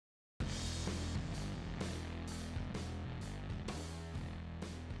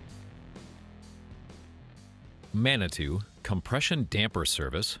Manitou compression damper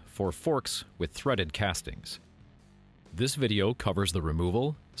service for forks with threaded castings. This video covers the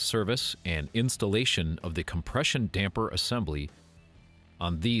removal, service, and installation of the compression damper assembly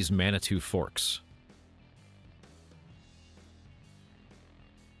on these Manitou forks.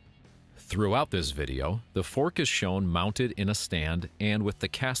 Throughout this video, the fork is shown mounted in a stand and with the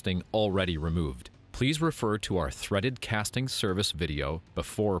casting already removed. Please refer to our threaded casting service video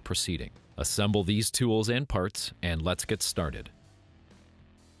before proceeding. Assemble these tools and parts, and let's get started.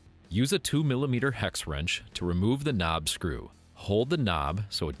 Use a 2mm hex wrench to remove the knob screw. Hold the knob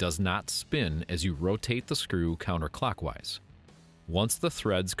so it does not spin as you rotate the screw counterclockwise. Once the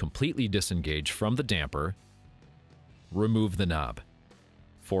threads completely disengage from the damper, remove the knob.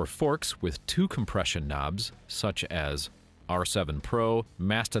 For forks with two compression knobs, such as R7 Pro,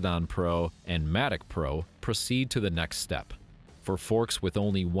 Mastodon Pro, and Mattoc Pro, proceed to the next step. For forks with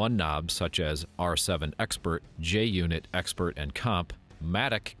only one knob, such as R7 Expert, Junit Expert and Comp,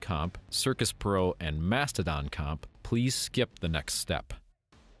 Mattoc Comp, Circus Pro, and Mastodon Comp, please skip the next step.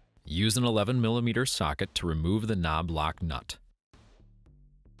 Use an 11mm socket to remove the knob lock nut.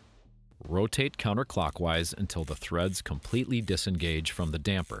 Rotate counterclockwise until the threads completely disengage from the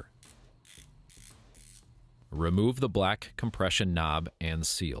damper. Remove the black compression knob and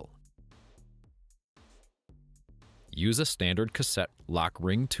seal. Use a standard cassette lock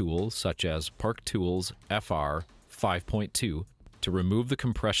ring tool such as Park Tools FR 5.2 to remove the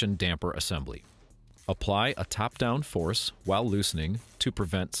compression damper assembly. Apply a top-down force while loosening to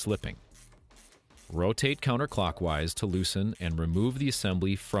prevent slipping. Rotate counterclockwise to loosen and remove the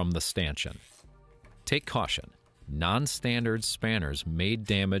assembly from the stanchion. Take caution. Non-standard spanners may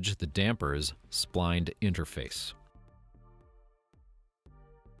damage the damper's splined interface.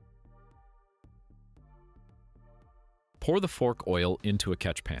 Pour the fork oil into a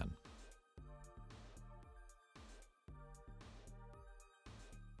catch pan.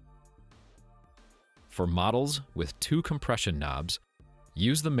 For models with two compression knobs,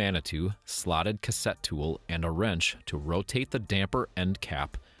 use the Manitou slotted cassette tool and a wrench to rotate the damper end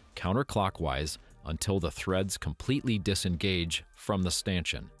cap counterclockwise until the threads completely disengage from the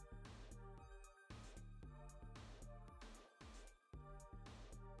stanchion.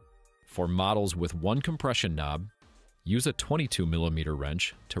 For models with one compression knob, use a 22mm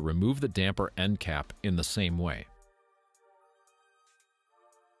wrench to remove the damper end cap in the same way.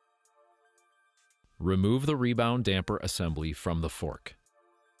 Remove the rebound damper assembly from the fork.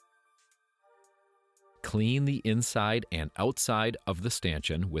 Clean the inside and outside of the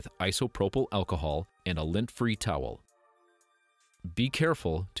stanchion with isopropyl alcohol and a lint-free towel. Be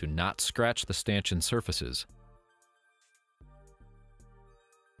careful to not scratch the stanchion surfaces.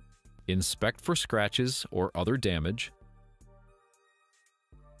 Inspect for scratches or other damage.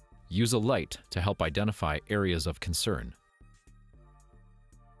 Use a light to help identify areas of concern.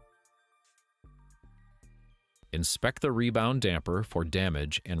 Inspect the rebound damper for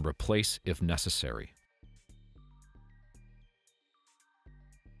damage and replace if necessary.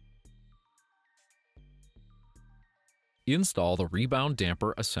 Install the rebound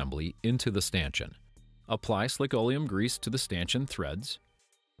damper assembly into the stanchion. Apply slick oleum grease to the stanchion threads.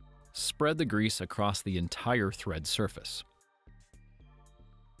 Spread the grease across the entire thread surface.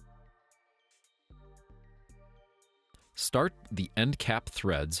 Start the end cap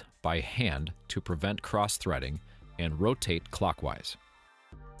threads by hand to prevent cross-threading and rotate clockwise.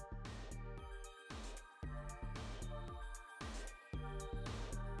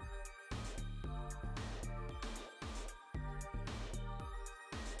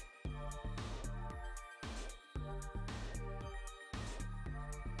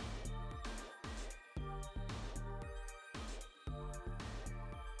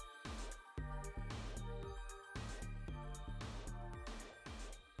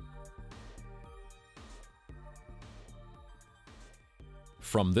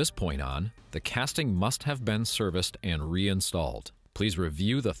 From this point on, the casting must have been serviced and reinstalled. Please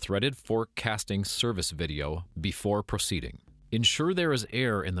review the threaded fork casting service video before proceeding. Ensure there is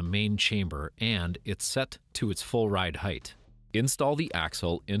air in the main chamber and it's set to its full ride height. Install the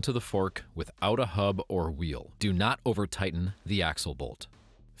axle into the fork without a hub or wheel. Do not over-tighten the axle bolt.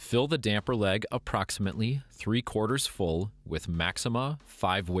 Fill the damper leg approximately 3/4 full with Maxima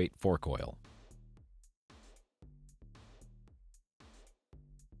 5-weight fork oil.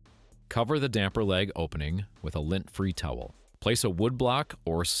 Cover the damper leg opening with a lint-free towel. Place a wood block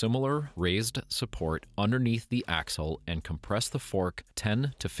or similar raised support underneath the axle and compress the fork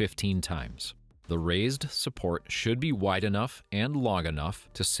 10 to 15 times. The raised support should be wide enough and long enough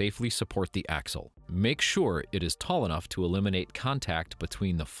to safely support the axle. Make sure it is tall enough to eliminate contact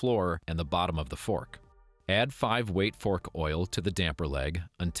between the floor and the bottom of the fork. Add 5-weight fork oil to the damper leg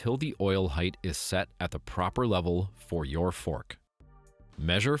until the oil height is set at the proper level for your fork.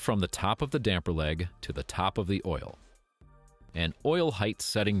 Measure from the top of the damper leg to the top of the oil. An oil height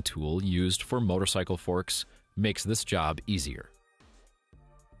setting tool used for motorcycle forks makes this job easier.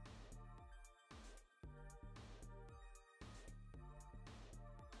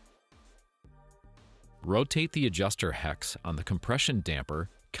 Rotate the adjuster hex on the compression damper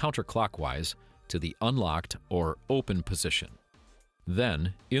counterclockwise to the unlocked or open position.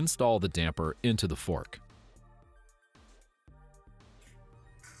 Then, install the damper into the fork.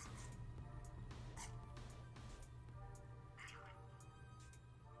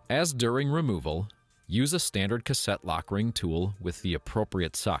 As during removal, use a standard cassette lock ring tool with the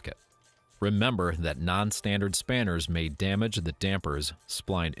appropriate socket. Remember that non-standard spanners may damage the damper's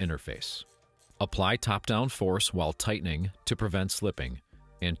spline interface. Apply top-down force while tightening to prevent slipping,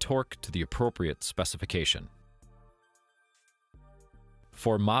 and torque to the appropriate specification.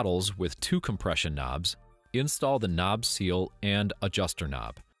 For models with 2 compression knobs, install the knob seal and adjuster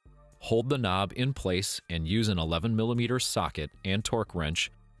knob. Hold the knob in place and use an 11mm socket and torque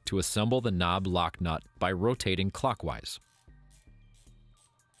wrench to assemble the knob lock nut by rotating clockwise.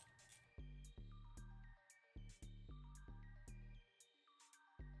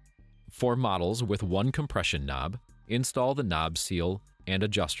 For models with 1 compression knob, install the knob seal and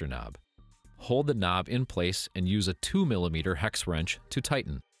adjuster knob. Hold the knob in place and use a 2mm hex wrench to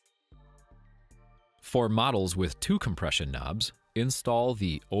tighten. For models with 2 compression knobs, install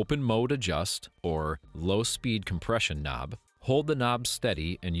the open mode adjust or low speed compression knob. Hold the knob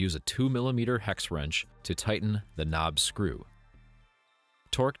steady and use a 2mm hex wrench to tighten the knob screw.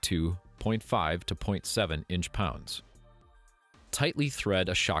 Torque to 0.5 to 0.7 inch-pounds. Tightly thread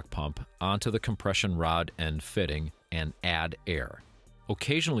a shock pump onto the compression rod end fitting and add air.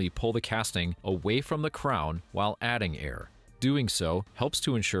 Occasionally pull the casting away from the crown while adding air. Doing so helps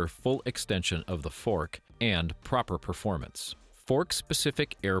to ensure full extension of the fork and proper performance.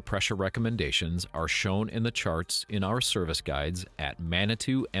 Fork-specific air pressure recommendations are shown in the charts in our service guides at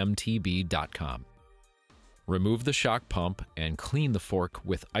ManitouMTB.com. Remove the shock pump and clean the fork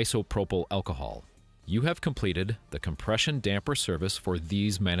with isopropyl alcohol. You have completed the compression damper service for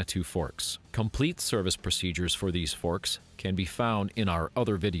these Manitou forks. Complete service procedures for these forks can be found in our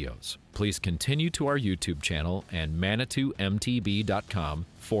other videos. Please continue to our YouTube channel and ManitouMTB.com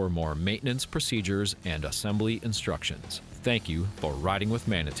for more maintenance procedures and assembly instructions. Thank you for riding with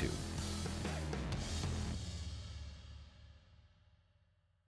Manitou.